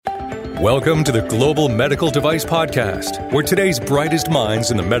Welcome to the Global Medical Device Podcast, where today's brightest minds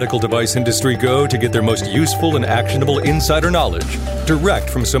in the medical device industry go to get their most useful and actionable insider knowledge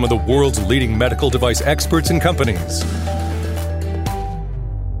direct from some of the world's leading medical device experts and companies.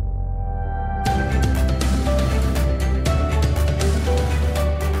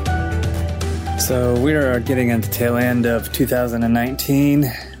 So we are getting into the tail end of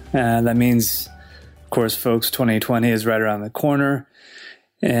 2019. That means, of course, folks, 2020 is right around the corner.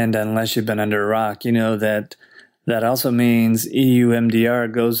 And unless you've been under a rock, you know that also means EU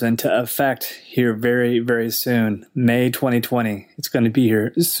MDR goes into effect here very, very soon, May 2020. It's going to be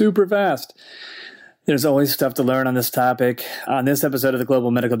here super fast. There's always stuff to learn on this topic. On this episode of the Global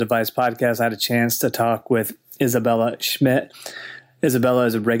Medical Device Podcast, I had a chance to talk with Isabella Schmidt. Isabella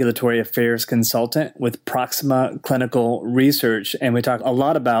is a regulatory affairs consultant with Proxima Clinical Research, and we talk a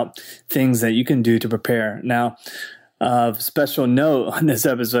lot about things that you can do to prepare. Now, of special note on this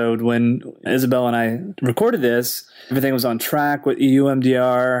episode, when Isabella and I recorded this, everything was on track with EU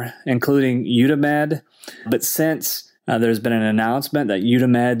MDR, including EUDAMED. But since there's been an announcement that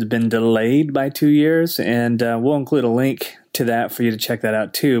EUDAMED's been delayed by 2 years, and we'll include a link to that for you to check that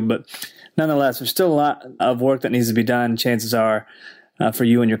out too. But nonetheless, there's still a lot of work that needs to be done, chances are, for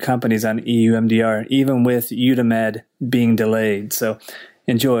you and your companies on EU MDR, even with EUDAMED being delayed. So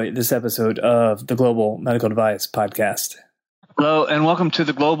enjoy this episode of the Global Medical Device Podcast. Hello, and welcome to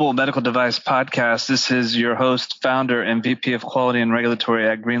the Global Medical Device Podcast. This is your host, founder, and VP of Quality and Regulatory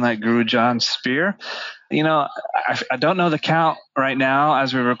at Greenlight Guru, John Spear. You know, I don't know the count right now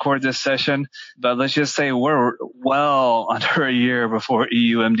as we record this session, but let's just say we're well under a year before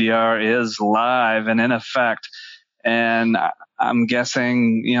EU MDR is live and in effect. And I'm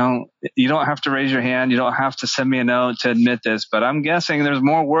guessing, you know, you don't have to raise your hand. You don't have to send me a note to admit this, but I'm guessing there's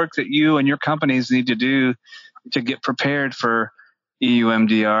more work that you and your companies need to do to get prepared for EU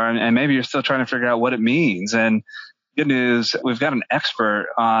MDR. And maybe you're still trying to figure out what it means. And good news, we've got an expert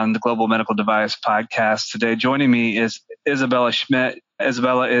on the Global Medical Device Podcast today. Joining me is Isabella Schmidt.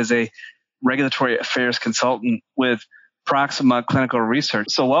 Isabella is a regulatory affairs consultant with Proxima Clinical Research.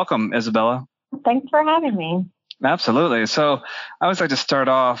 So welcome, Isabella. Thanks for having me. Absolutely. So I always like to start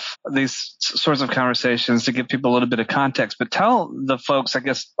off these sorts of conversations to give people a little bit of context, but tell the folks, I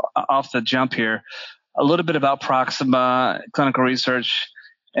guess, off the jump here, a little bit about Proxima Clinical Research,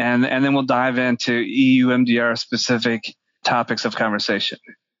 and then we'll dive into EU MDR specific topics of conversation.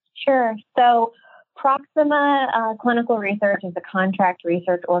 Sure. So Proxima Clinical Research is a contract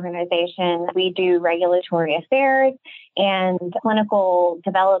research organization. We do regulatory affairs and clinical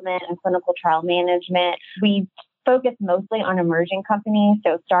development and clinical trial management. We focus mostly on emerging companies,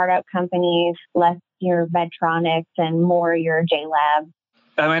 so startup companies, less your Medtronics and more your JLab.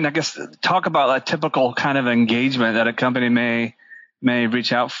 I mean, I guess talk about a typical kind of engagement that a company may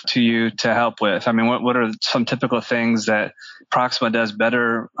reach out to you to help with. I mean, what are some typical things that Proxima does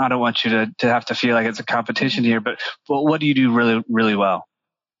better? I don't want you to have to feel like it's a competition here, but what do you do really, really well?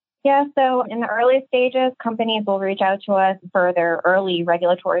 Yeah, so in the early stages, companies will reach out to us for their early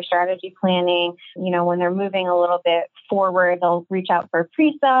regulatory strategy planning. You know, when they're moving a little bit forward, they'll reach out for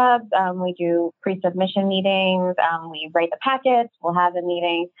pre-subs. We do pre-submission meetings. We write the packets. We'll have a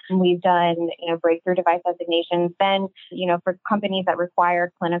meeting. We've done, breakthrough device designations. Then, for companies that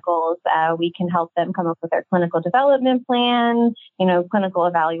require clinicals, we can help them come up with their clinical development plans, clinical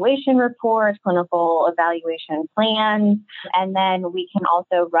evaluation reports, clinical evaluation plans. And then we can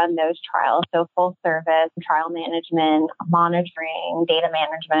also run those trials. So full service, trial management, monitoring, data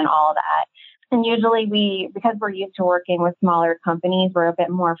management, all that. And usually because we're used to working with smaller companies, we're a bit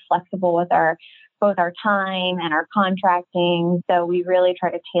more flexible with both our time and our contracting. So we really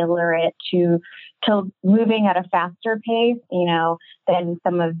try to tailor it to moving at a faster pace, than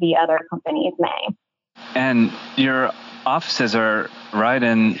some of the other companies may. And your offices are right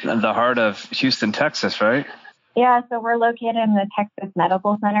in the heart of Houston, Texas, right? Yeah, so we're located in the Texas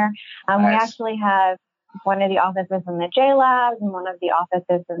Medical Center. Nice. We actually have one of the offices in the JLab and one of the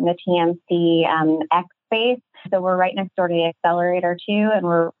offices in the TMC X space. So we're right next door to the accelerator too, and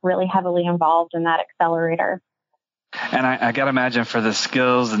we're really heavily involved in that accelerator. And I got to imagine for the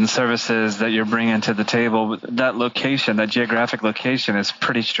skills and services that you're bringing to the table, that location, that geographic location is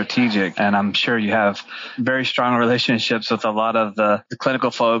pretty strategic. And I'm sure you have very strong relationships with a lot of the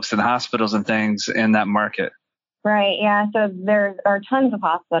clinical folks and hospitals and things in that market. Right. Yeah. So there are tons of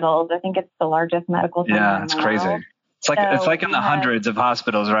hospitals. I think it's the largest medical center. Yeah, it's crazy. World. It's like in the hundreds of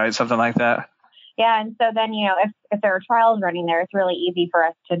hospitals, right? Something like that. Yeah. And so then, if there are trials running there, it's really easy for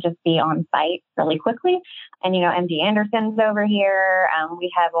us to just be on site really quickly. And, MD Anderson's over here.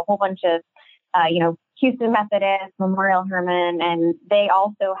 We have a whole bunch of, Houston Methodist, Memorial Hermann, and they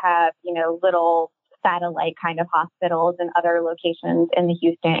also have, little satellite kind of hospitals and other locations in the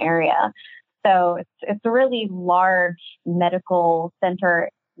Houston area. So it's a really large medical center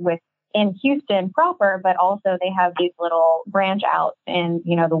in Houston proper, but also they have these little branch outs in,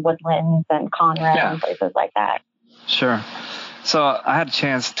 the Woodlands and Conrad and places like that. Sure. So I had a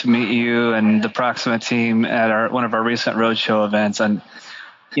chance to meet you and the Proxima team at one of our recent roadshow events, and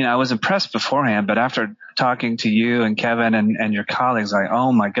I was impressed beforehand, but after talking to you and Kevin and your colleagues, like,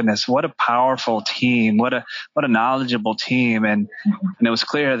 oh my goodness, what a powerful team, what a knowledgeable team, and it was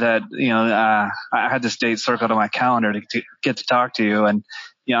clear that I had this date circled on my calendar to get to talk to you, and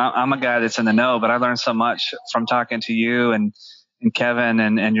I'm a guy that's in the know, but I learned so much from talking to you and Kevin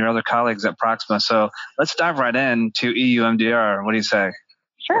and your other colleagues at Proxima. So let's dive right into EUMDR. What do you say?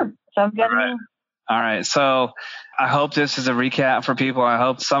 Sure, sounds good to me. All right. So I hope this is a recap for people. I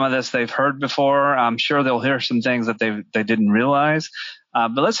hope some of this they've heard before. I'm sure they'll hear some things that they didn't realize.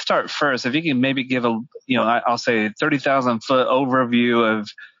 But let's start first. If you can maybe give I'll say 30,000 foot overview of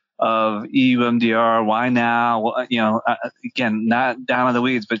EUMDR. Why now? Again, not down in the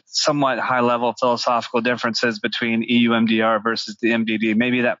weeds, but somewhat high level philosophical differences between EUMDR versus the MDD.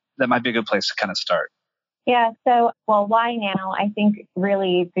 Maybe that might be a good place to kind of start. Yeah. So, why now? I think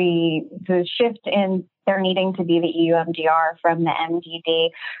really the shift in there needing to be the EUMDR from the MDD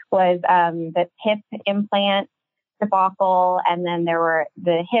was the hip implant debacle, and then there were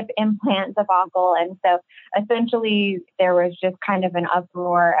the hip implant debacle. And so essentially there was just kind of an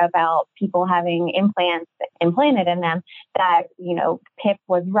uproar about people having implants implanted in them that, hip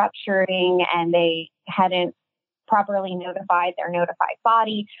was rupturing and they hadn't properly notified their notified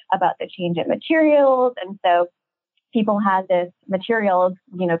body about the change in materials. And so people had this material,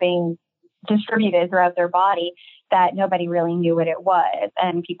 being distributed throughout their body that nobody really knew what it was,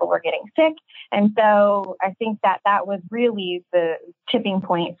 and people were getting sick. And so I think that was really the tipping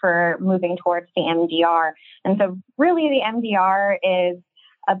point for moving towards the MDR. And so really the MDR is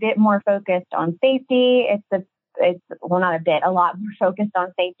a bit more focused on safety. A lot more focused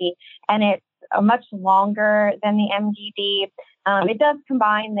on safety, and it's much longer than the MDD. It does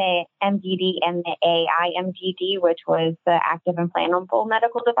combine the MDD and the AIMDD, which was the Active Implantable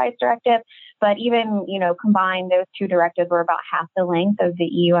Medical Device Directive. But even, combined, those two directives were about half the length of the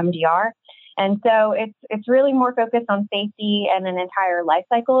EUMDR. And so it's really more focused on safety and an entire life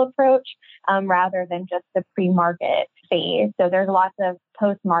cycle approach rather than just the pre-market phase. So there's lots of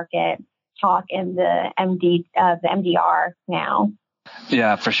post-market talk in the MDR now.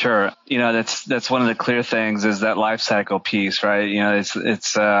 Yeah, for sure. That's one of the clear things is that life cycle piece, right?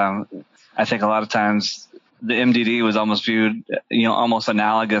 It's I think a lot of times the MDD was almost viewed, almost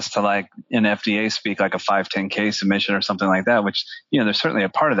analogous to like in FDA speak, like a 510K submission or something like that, which, there's certainly a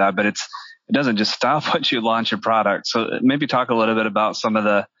part of that, but it doesn't just stop once you launch your product. So maybe talk a little bit about some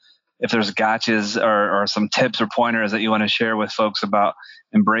of if there's gotchas or some tips or pointers that you want to share with folks about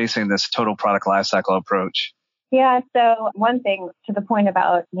embracing this total product lifecycle approach. Yeah. So one thing to the point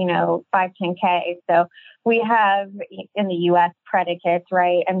about, 510K. So we have in the US predicates,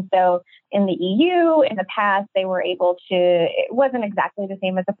 right? And so in the EU, in the past, they were able to, it wasn't exactly the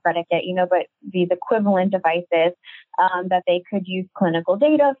same as a predicate, but these equivalent devices that they could use clinical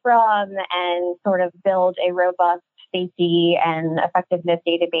data from and sort of build a robust safety and effectiveness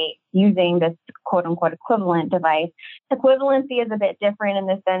database using this quote unquote equivalent device. Equivalency is a bit different in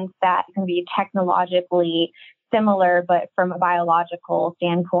the sense that it can be technologically similar, but from a biological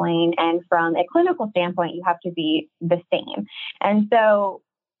standpoint and from a clinical standpoint, you have to be the same. And so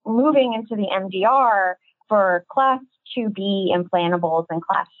moving into the MDR for class 2B implantables and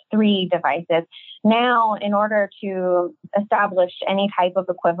class 3 devices, now in order to establish any type of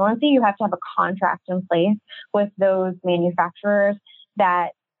equivalency, you have to have a contract in place with those manufacturers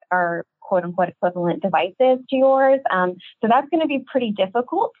that are quote unquote equivalent devices to yours. So that's going to be pretty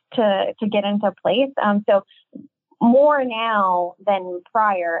difficult to get into place. So more now than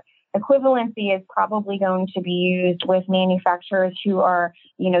prior, equivalency is probably going to be used with manufacturers who are,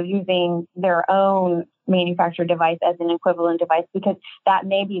 using their own manufactured device as an equivalent device, because that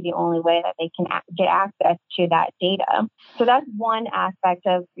may be the only way that they can get access to that data. So that's one aspect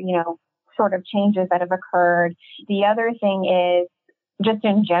of, sort of changes that have occurred. The other thing is, just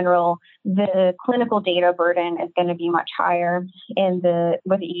in general, the clinical data burden is going to be much higher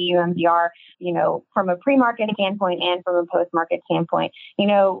with EU MDR, from a pre-market standpoint and from a post-market standpoint.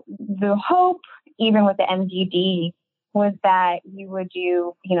 The hope, even with the MDD, was that you would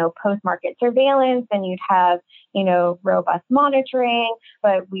do, post-market surveillance and you'd have, robust monitoring,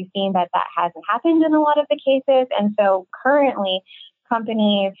 but we've seen that hasn't happened in a lot of the cases. And so currently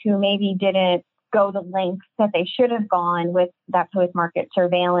companies who maybe didn't go the lengths that they should have gone with that post-market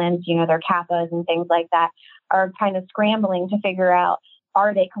surveillance, their CAPAs and things like that, are kind of scrambling to figure out,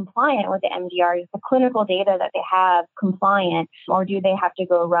 are they compliant with the MDR? Is the clinical data that they have compliant, or do they have to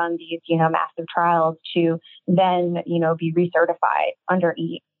go run these, massive trials to then, be recertified under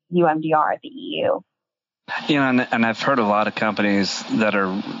EU MDR at the EU? And I've heard a lot of companies they're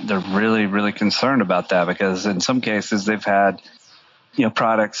really, really concerned about that, because in some cases they've had,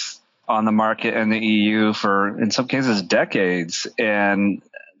 products on the market in the EU for, in some cases, decades, and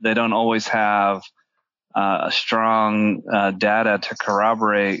they don't always have strong data to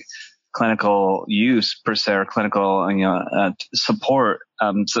corroborate clinical use per se, or clinical support.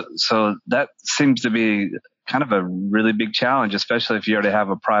 So that seems to be kind of a really big challenge, especially if you already have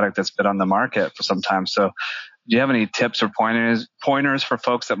a product that's been on the market for some time. So do you have any tips or pointers for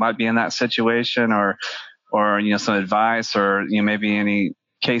folks that might be in that situation, or some advice, or maybe any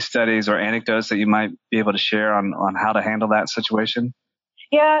case studies or anecdotes that you might be able to share on how to handle that situation?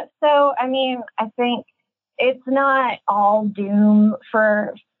 Yeah. So, I think it's not all doom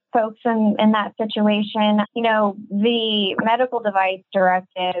for folks in that situation. The medical device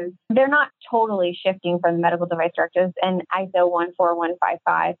directives, they're not totally shifting from the medical device directives and ISO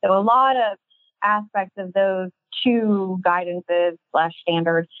 14155. So a lot of aspects of those two guidances /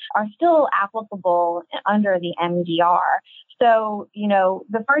 standards are still applicable under the MDR. So,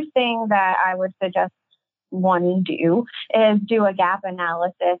 the first thing that I would suggest one do is do a gap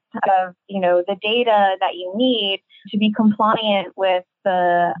analysis of, the data that you need to be compliant with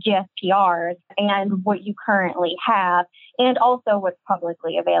the GSPRs and what you currently have, and also what's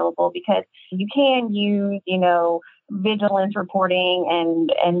publicly available, because you can use, vigilance reporting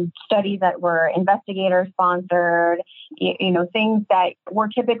and studies that were investigator sponsored, things that were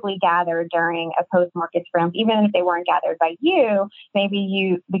typically gathered during a post-market sprint, even if they weren't gathered by you,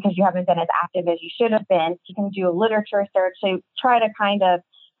 maybe because you haven't been as active as you should have been, you can do a literature search to try to kind of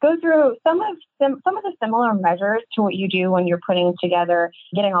go through some of the similar measures to what you do when you're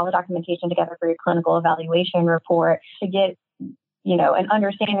getting all the documentation together for your clinical evaluation report, to get, an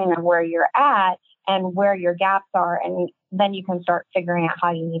understanding of where you're at and where your gaps are. And then you can start figuring out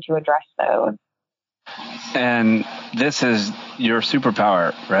how you need to address those. And this is your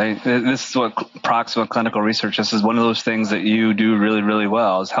superpower, right? This is what Proxima Clinical Research, this is one of those things that you do really, really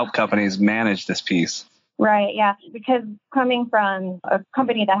well, is help companies manage this piece. Right. Yeah. Because coming from a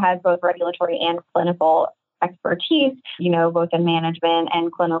company that has both regulatory and clinical expertise, both in management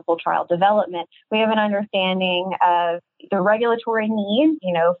and clinical trial development, we have an understanding of the regulatory needs,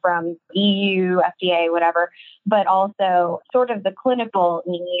 from EU, FDA, whatever, but also sort of the clinical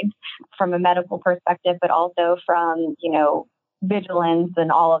needs from a medical perspective, but also from, vigilance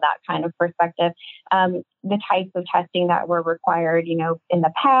and all of that kind of perspective, the types of testing that were required, in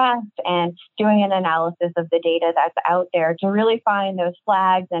the past, and doing an analysis of the data that's out there to really find those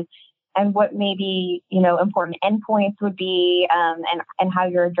flags and what maybe, important endpoints would be, and how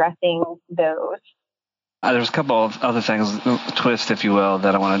you're addressing those. There's a couple of other things, twist, if you will,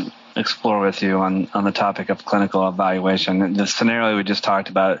 that I want to explore with you on the topic of clinical evaluation. The scenario we just talked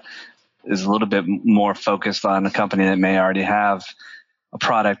about is a little bit more focused on a company that may already have a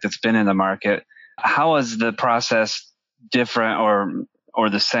product that's been in the market. How is the process different or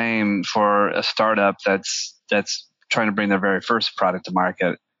the same for a startup that's trying to bring their very first product to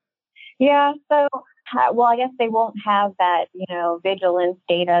market? Yeah, so, I guess they won't have that, vigilance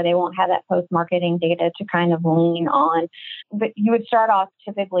data. They won't have that post-marketing data to kind of lean on. But you would start off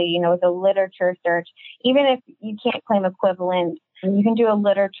typically, with a literature search. Even if you can't claim equivalent, you can do a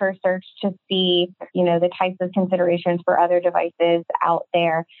literature search to see, the types of considerations for other devices out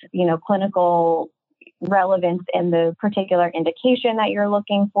there, clinical relevance in the particular indication that you're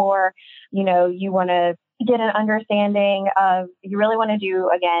looking for. You want to get an understanding of, you really want to do,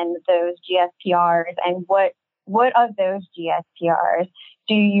 again, those GSPRs, and what of those GSPRs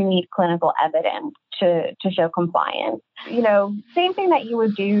do you need clinical evidence to show compliance? Same thing that you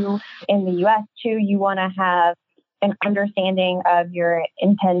would do in the US too. You want to have an understanding of your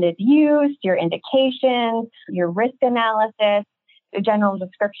intended use, your indications, your risk analysis, the general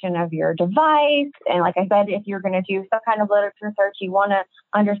description of your device. And like I said, if you're going to do some kind of literature search, you want to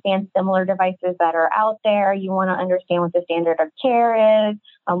understand similar devices that are out there. You want to understand what the standard of care is.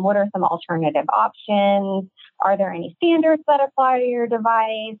 What are some alternative options? Are there any standards that apply to your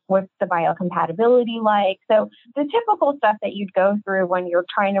device? What's the biocompatibility like? So the typical stuff that you'd go through when you're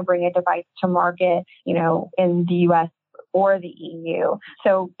trying to bring a device to market, in the US or the EU.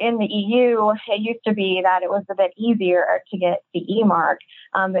 So in the EU, it used to be that it was a bit easier to get the CE mark,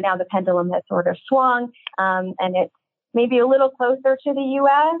 but now the pendulum has sort of swung, and it's maybe a little closer to the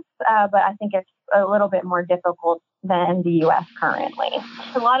US, but I think it's a little bit more difficult than the U.S. currently.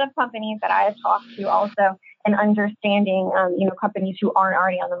 A lot of companies that I have talked to also, and understanding, companies who aren't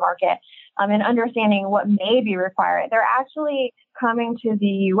already on the market, and understanding what may be required, they're actually coming to the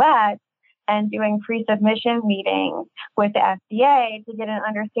U.S. and doing pre-submission meetings with the FDA to get an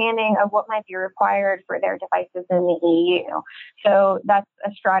understanding of what might be required for their devices in the EU. So that's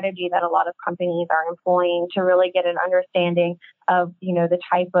a strategy that a lot of companies are employing to really get an understanding of, the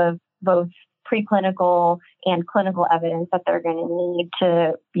type of both preclinical and clinical evidence that they're going to need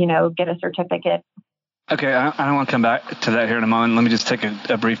to, get a certificate. Okay, I want to come back to that here in a moment. Let me just take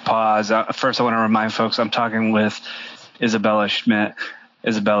a brief pause. First, I want to remind folks I'm talking with Isabella Schmidt.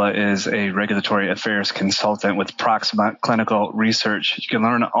 Isabella is a regulatory affairs consultant with Proxima Clinical Research. You can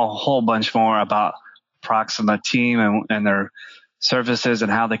learn a whole bunch more about Proxima team and their services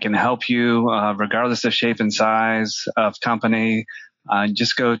and how they can help you, regardless of shape and size of company.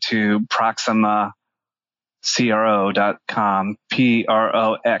 Just go to proximacro.com,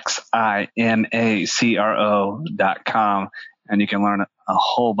 proximacro.com, and you can learn a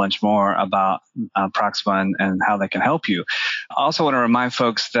whole bunch more about Proxima and how they can help you. I also want to remind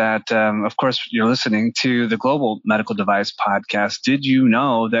folks that, of course, you're listening to the Global Medical Device Podcast. Did you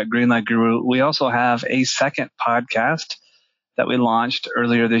know that Greenlight Guru, we also have a second podcast that we launched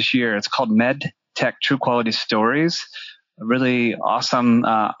earlier this year? It's called MedTech True Quality Stories. A really awesome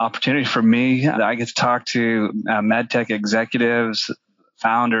opportunity for me. I get to talk to MedTech executives,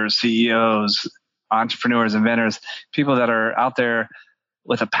 founders, CEOs, entrepreneurs, inventors, people that are out there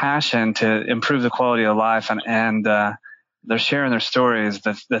with a passion to improve the quality of life, and they're sharing their stories,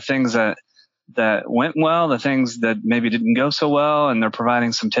 the things that went well, the things that maybe didn't go so well, and they're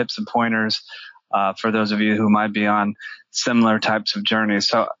providing some tips and pointers for those of you who might be on similar types of journeys.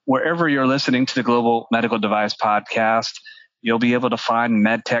 So wherever you're listening to the Global Medical Device Podcast, you'll be able to find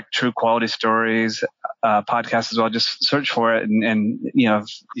MedTech True Quality Stories podcast as well. Just search for it, and if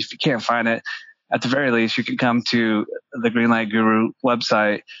you can't find it, at the very least, you can come to the Greenlight Guru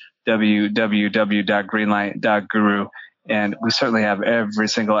website, www.greenlight.guru. And we certainly have every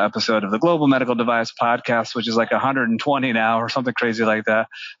single episode of the Global Medical Device Podcast, which is like 120 now or something crazy like that,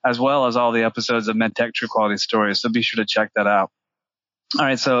 as well as all the episodes of MedTech True Quality Stories. So be sure to check that out. All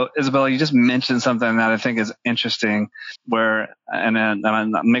right. So Isabella, you just mentioned something that I think is interesting and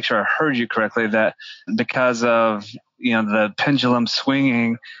make sure I heard you correctly, that because of, the pendulum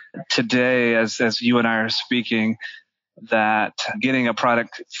swinging today as you and I are speaking, that getting a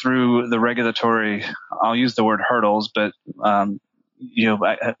product through the regulatory, I'll use the word hurdles, but,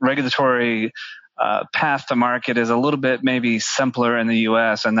 regulatory path to market is a little bit maybe simpler in the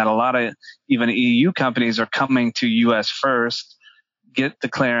U.S., and that a lot of even EU companies are coming to U.S. first, get the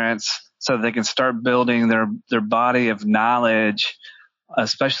clearance so they can start building their body of knowledge,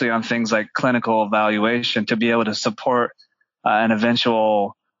 especially on things like clinical evaluation, to be able to support an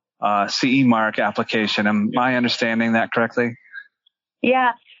eventual CE mark application. Am I understanding that correctly?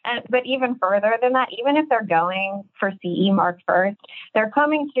 Yeah. But even further than that, even if they're going for CE mark first, they're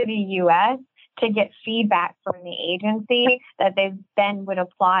coming to the U.S. to get feedback from the agency that they then would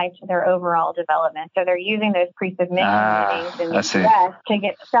apply to their overall development. So they're using those pre-submission meetings in the U.S. to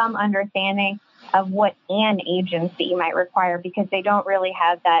get some understanding of what an agency might require, because they don't really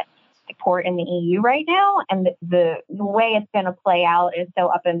have that support in the EU right now. And the way it's going to play out is so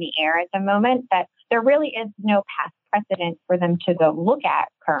up in the air at the moment that there really is no past precedent for them to go look at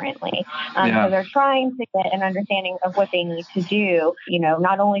currently. So they're trying to get an understanding of what they need to do,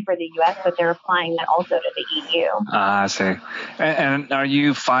 not only for the U.S., but they're applying that also to the EU. I see. And are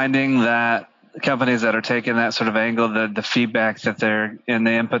you finding that companies that are taking that sort of angle, the feedback that they're and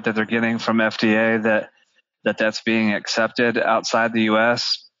the input that they're getting from FDA, that's being accepted outside the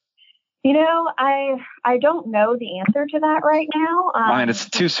U.S.? I don't know the answer to that right now. It's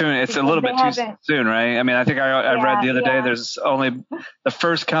too soon. It's a little bit too soon, right? I mean, I think I read the other day there's only the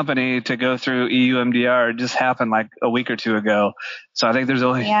first company to go through EU MDR just happened like a week or two ago. So I think there's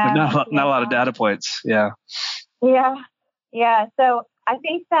only not a lot of data points. Yeah. Yeah. So I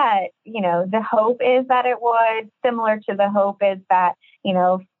think that, the hope is that it would, similar to the hope is that, in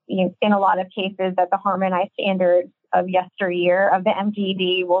a lot of cases that the harmonized standards of yesteryear of the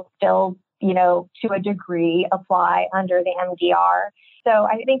MDD will still, to a degree apply under the MDR. So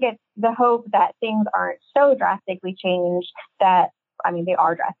I think it's the hope that things aren't so drastically changed they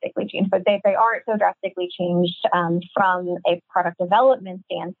are drastically changed, but they aren't so drastically changed from a product development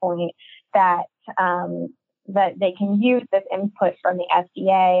standpoint that they can use this input from the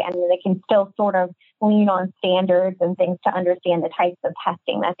FDA, and they can still sort of lean on standards and things to understand the types of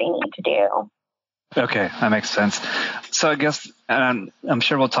testing that they need to do. Okay, that makes sense. So I guess, and I'm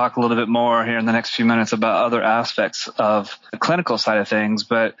sure we'll talk a little bit more here in the next few minutes about other aspects of the clinical side of things,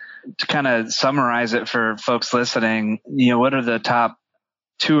 but to kind of summarize it for folks listening, what are the top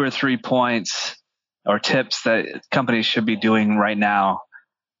 2 or 3 points or tips that companies should be doing right now?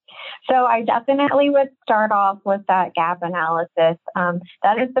 So I definitely would start off with that gap analysis.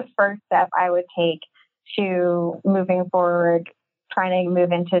 That is the first step I would take to moving forward, trying to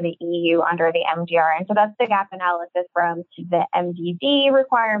move into the EU under the MDR. And so that's the gap analysis from the MDD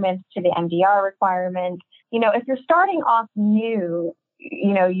requirements to the MDR requirements. If you're starting off new,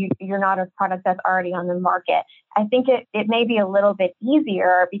 you're not a product that's already on the market. I think it may be a little bit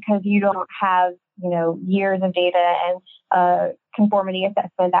easier because you don't have, years of data and conformity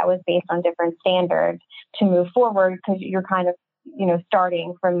assessment that was based on different standards to move forward because you're kind of,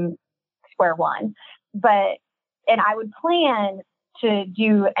 starting from square one. And I would plan to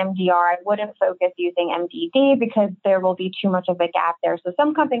do MDR. I wouldn't focus using MDD because there will be too much of a gap there. So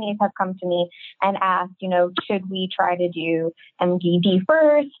some companies have come to me and asked, should we try to do MDD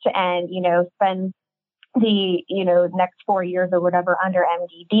first and, spend the, next 4 years or whatever under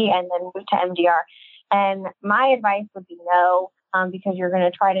MDD and then move to MDR? And my advice would be no, because you're going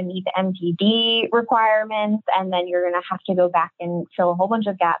to try to meet the MDD requirements and then you're going to have to go back and fill a whole bunch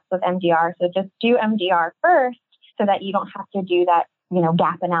of gaps with MDR. So just do MDR first so that you don't have to do that,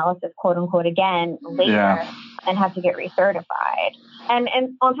 gap analysis, quote unquote, again later and have to get recertified. And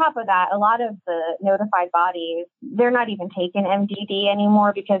on top of that, a lot of the notified bodies, they're not even taking MDD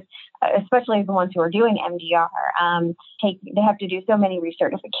anymore because, especially the ones who are doing MDR, they have to do so many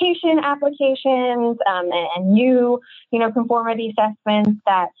recertification applications and new, conformity assessments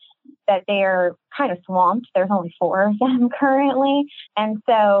that they're kind of swamped. There's only 4 of them currently. And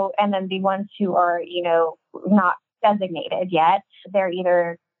then the ones who are, not designated yet, they're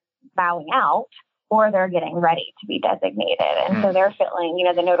either bowing out or they're getting ready to be designated. And so they're filling,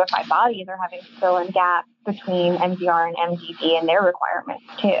 the notified bodies are having to fill in gaps between MDR and MDD and their requirements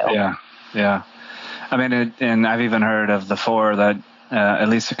too. Yeah. I mean, and I've even heard of the 4 that at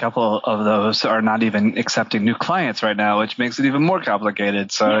least a couple of those are not even accepting new clients right now, which makes it even more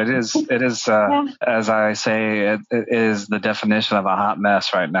complicated. So it is, as I say, it is the definition of a hot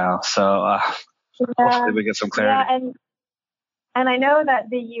mess right now. So hopefully we get some clarity. Yeah, and I know that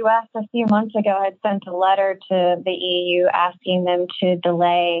the U.S. a few months ago had sent a letter to the EU asking them to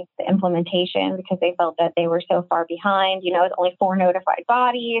delay the implementation because they felt that they were so far behind. It's only 4 notified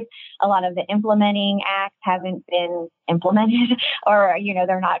bodies. A lot of the implementing acts haven't been implemented or,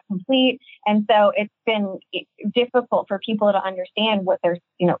 they're not complete. And so it's been difficult for people to understand what they're,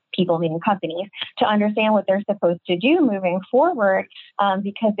 people meaning companies, to understand what they're supposed to do moving forward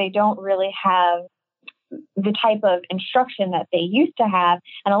because they don't really have the type of instruction that they used to have.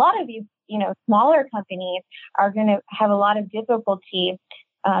 And a lot of these, smaller companies are going to have a lot of difficulty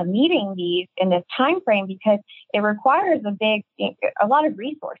meeting these in this time frame because it requires a lot of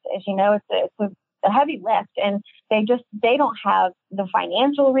resources. It's a heavy lift and they don't have the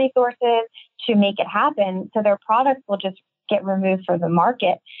financial resources to make it happen. So their products will just get removed from the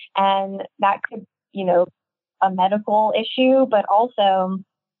market. And that could, a medical issue, but also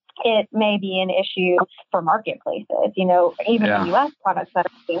it may be an issue for marketplaces, even the U.S. products that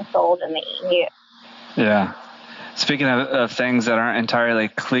are being sold in the EU. Yeah. Speaking of things that aren't entirely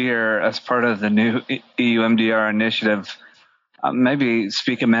clear as part of the new EU MDR initiative, maybe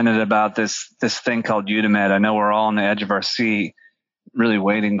speak a minute about this thing called UDAMED. I know we're all on the edge of our seat, really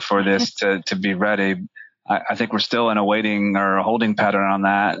waiting for this to be ready. I think we're still in a waiting or a holding pattern on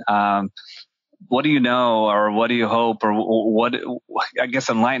that. What do you know, or what do you hope, or what? I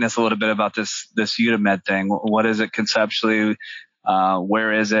guess enlighten us a little bit about this UDAMED thing. What is it conceptually?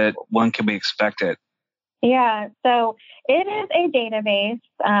 Where is it? When can we expect it? Yeah, so it is a database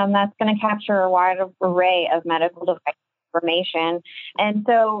that's going to capture a wide array of medical device information, and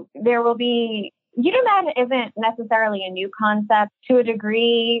so there will be. UDAMED isn't necessarily a new concept. To a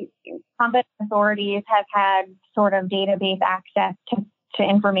degree, competent authorities have had sort of database access to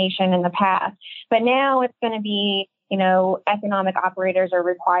information in the past. But now it's going to be, economic operators are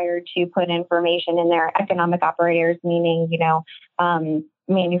required to put information in there. Economic operators meaning,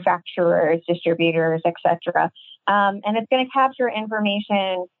 manufacturers, distributors, etc. And it's going to capture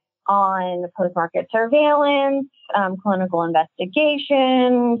information on post-market surveillance, clinical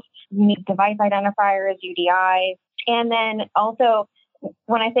investigations, unique device identifiers, UDIs, and then also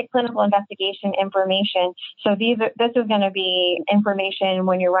when I say clinical investigation information, so this is going to be information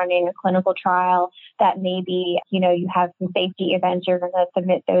when you're running a clinical trial that maybe, you have some safety events, you're going to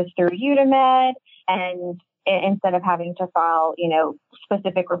submit those through UDAMED. And instead of having to file,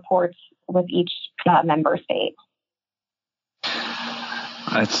 specific reports with each member state.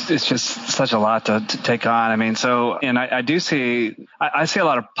 It's just such a lot to take on. I mean, I do see a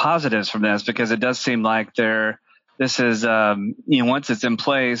lot of positives from this, because it does seem like this is, once it's in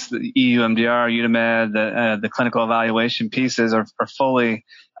place, the EU MDR, UTAMED, the clinical evaluation pieces are fully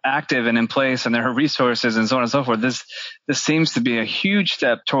active and in place, and there are resources and so on and so forth. This seems to be a huge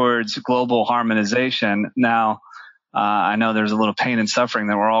step towards global harmonization. Now, I know there's a little pain and suffering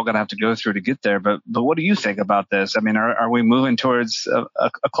that we're all going to have to go through to get there, but what do you think about this? I mean, are we moving towards a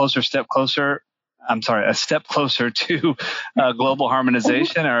step closer to global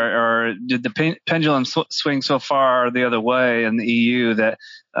harmonization, or did the pendulum swing so far the other way in the EU that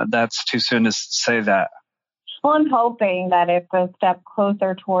that's too soon to say that? Well, I'm hoping that it's a step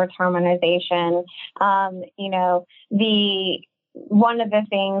closer towards harmonization. One of the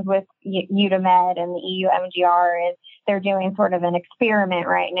things with UTAMED and the EU MDR is they're doing sort of an experiment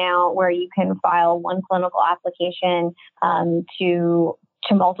right now where you can file one clinical application to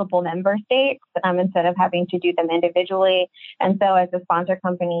multiple member states instead of having to do them individually. And so as a sponsor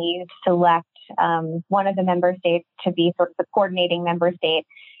company, you select one of the member states to be sort of the coordinating member state.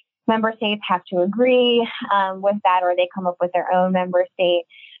 Member states have to agree with that, or they come up with their own member state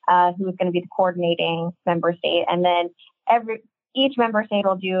who is going to be the coordinating member state. And then each member state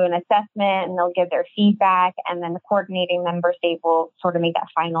will do an assessment and they'll give their feedback, and then the coordinating member state will sort of make that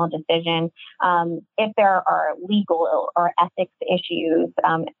final decision. If there are legal or ethics issues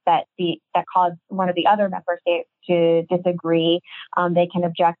that cause one of the other member states to disagree, they can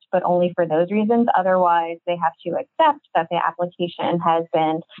object, but only for those reasons. Otherwise, they have to accept that the application has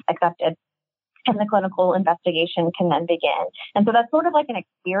been accepted, and the clinical investigation can then begin. And so that's sort of like an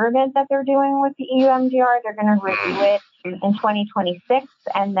experiment that they're doing with the EU MDR. They're going to review it in 2026,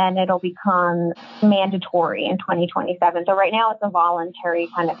 and then it'll become mandatory in 2027. So right now it's a voluntary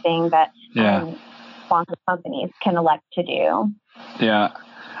kind of thing that sponsor companies can elect to do. Yeah.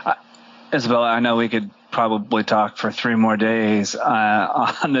 Isabella, I know we could probably talk for 3 more days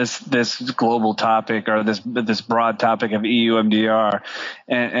on this global topic, or this broad topic of EU MDR,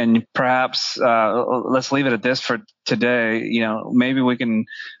 and perhaps let's leave it at this for today. Maybe we can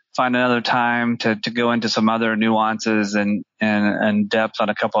find another time to go into some other nuances and depth on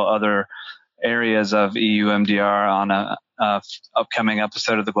a couple other areas of EU MDR on a upcoming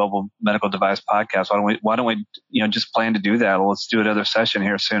episode of the Global Medical Device Podcast. Why don't we just plan to do that? Let's do another session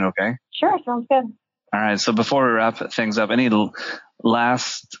here soon, okay? Sure, sounds good. All right. So before we wrap things up, any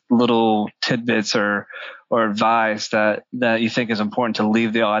last little tidbits or advice that you think is important to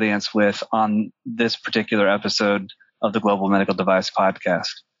leave the audience with on this particular episode of the Global Medical Device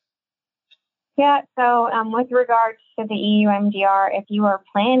Podcast? Yeah. So with regards to the EU MDR, if you are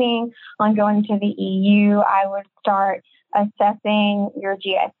planning on going to the EU, I would start assessing your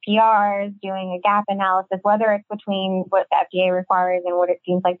GSPRs, doing a gap analysis, whether it's between what the FDA requires and what it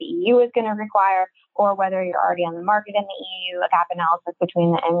seems like the EU is going to require, or whether you're already on the market in the EU, a gap analysis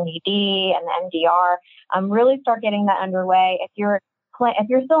between the MDD and the MDR. Really start getting that underway. If you're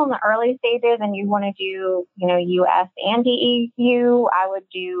still in the early stages and you want to do, US and the EU, I would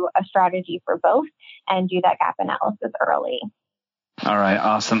do a strategy for both and do that gap analysis early. All right.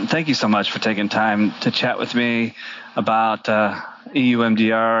 Awesome. Thank you so much for taking time to chat with me about EU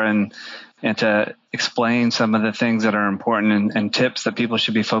MDR and to explain some of the things that are important and tips that people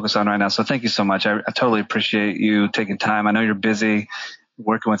should be focused on right now. So thank you so much. I totally appreciate you taking time. I know you're busy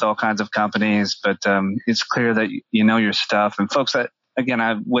working with all kinds of companies, but it's clear that you know your stuff. And folks, again,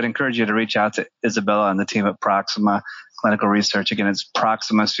 I would encourage you to reach out to Isabella and the team at Proxima Clinical Research. Again, it's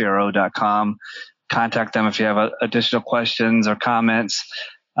proximacro.com. Contact them if you have additional questions or comments.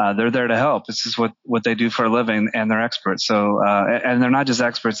 They're there to help. This is what they do for a living, and they're experts. So, and they're not just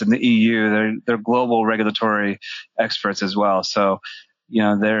experts in the EU; they're global regulatory experts as well. So,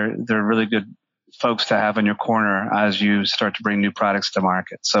 they're really good folks to have in your corner as you start to bring new products to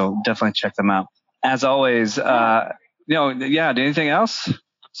market. So, definitely check them out. As always, anything else?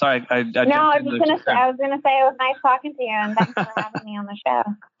 Sorry, I was gonna say it was nice talking to you, and thanks for having me on the show.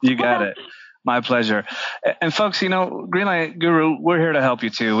 You got it. My pleasure. And folks, Greenlight Guru, we're here to help you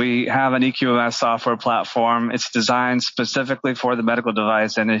too. We have an EQMS software platform. It's designed specifically for the medical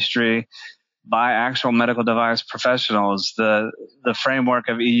device industry by actual medical device professionals. The framework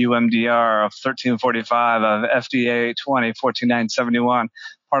of EU MDR, of 1345, of FDA 820, 14971,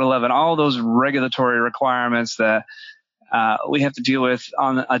 Part 11, all those regulatory requirements that we have to deal with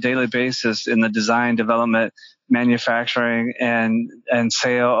on a daily basis in the design, development, manufacturing, and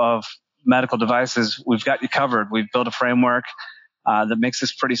sale of medical devices. We've got you covered. We've built a framework that makes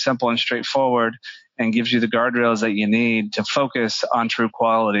this pretty simple and straightforward and gives you the guardrails that you need to focus on true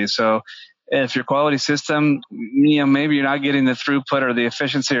quality. So if your quality system, maybe you're not getting the throughput or the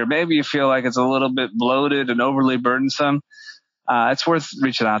efficiency, or maybe you feel like it's a little bit bloated and overly burdensome, it's worth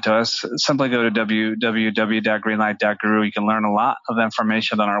reaching out to us. Simply go to www.greenlight.guru. You can learn a lot of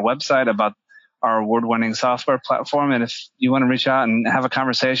information on our website about our award-winning software platform. And if you want to reach out and have a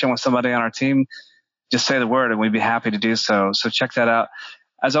conversation with somebody on our team, just say the word and we'd be happy to do so. So check that out.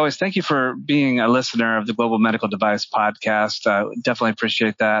 As always, thank you for being a listener of the Global Medical Device Podcast. Definitely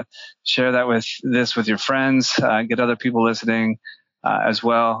appreciate that. Share that with your friends, get other people listening as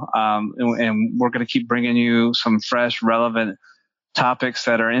well. And we're going to keep bringing you some fresh, relevant topics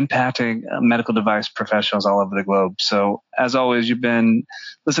that are impacting medical device professionals all over the globe. So as always, you've been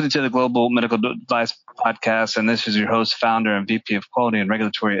listening to the Global Medical Device Podcast, and this is your host, founder, and VP of Quality and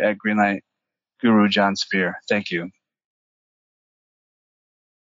Regulatory at Greenlight, Guru John Spear. Thank you.